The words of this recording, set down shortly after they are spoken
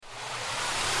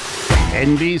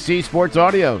NBC Sports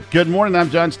Audio. Good morning, I'm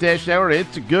John Stashower.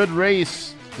 It's a good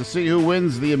race to see who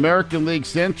wins the American League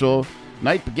Central.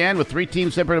 Night began with three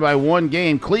teams separated by one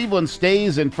game. Cleveland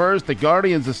stays in first. The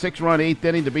Guardians, a 6-run eighth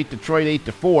inning to beat Detroit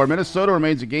 8-4. Minnesota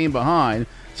remains a game behind.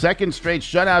 Second straight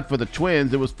shutout for the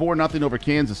Twins. It was 4-0 over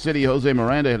Kansas City. Jose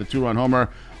Miranda had a 2-run homer.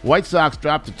 White Sox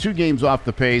dropped to 2 games off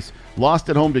the pace. Lost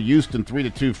at home to Houston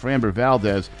 3-2. Framber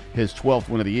Valdez, his 12th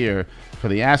win of the year for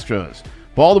the Astros.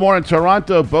 Baltimore and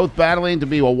Toronto both battling to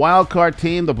be a wild card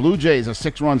team. The Blue Jays, a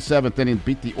 6-run seventh inning,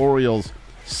 beat the Orioles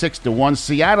 6-1.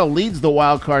 Seattle leads the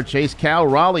wild card chase. Cal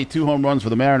Raleigh, 2 home runs for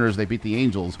the Mariners. They beat the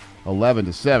Angels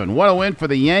 11-7. What a win for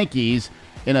the Yankees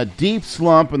in a deep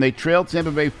slump, and they trailed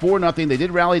Tampa Bay 4-0. They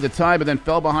did rally the tie, but then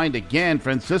fell behind again.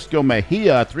 Francisco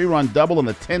Mejia, a 3-run double in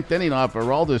the 10th inning off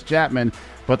Aroldis Chapman.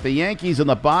 But the Yankees in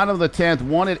the bottom of the 10th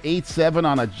won it 8-7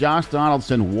 on a Josh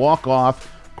Donaldson walk-off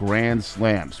grand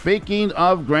slam. Speaking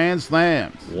of grand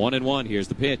slams. 1-1. Here's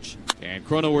the pitch. And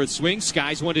Cronenworth swings.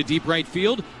 Skies one to deep right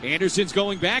field. Anderson's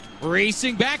going back.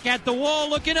 Racing back at the wall.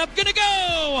 Looking up. Gonna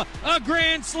go! A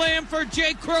grand slam for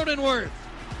Jake Cronenworth.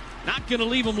 Not gonna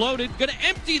leave him loaded. Gonna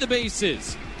empty the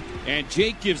bases. And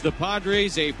Jake gives the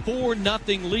Padres a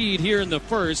 4-0 lead here in the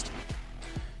first.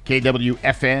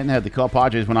 KWFN had the call.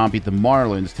 Padres went on beat the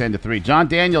Marlins 10-3. John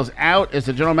Daniels out as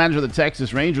the general manager of the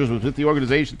Texas Rangers. Was with the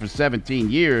organization for 17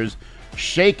 years.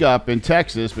 Shake-up in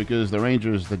Texas because the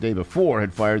Rangers the day before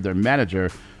had fired their manager,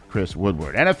 Chris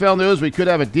Woodward. NFL news, we could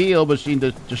have a deal between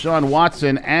Deshaun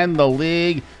Watson and the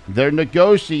league. They're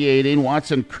negotiating.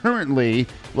 Watson currently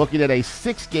looking at a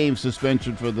 6-game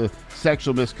suspension for the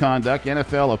sexual misconduct.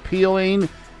 NFL appealing.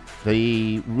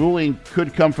 The ruling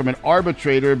could come from an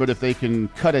arbitrator, but if they can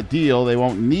cut a deal, they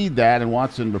won't need that. And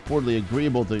Watson reportedly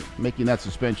agreeable to making that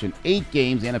suspension 8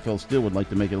 games. The NFL still would like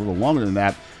to make it a little longer than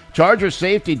that. Chargers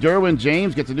safety Derwin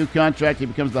James gets a new contract. He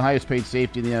becomes the highest paid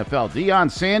safety in the NFL.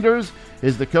 Deion Sanders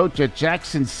is the coach at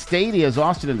Jackson State. He has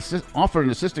offered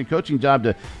an assistant coaching job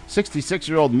to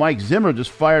 66-year-old Mike Zimmer, just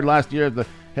fired last year as the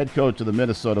head coach of the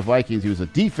Minnesota Vikings. He was a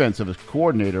defensive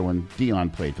coordinator when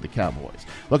Deion played for the Cowboys.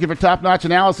 Looking for top-notch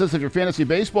analysis of your fantasy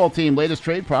baseball team. Latest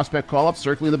trade prospect call-up,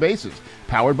 circling the bases.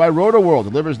 Powered by RotoWorld.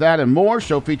 Delivers that and more.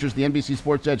 Show features the NBC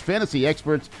Sports Edge fantasy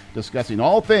experts discussing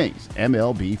all things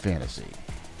MLB fantasy.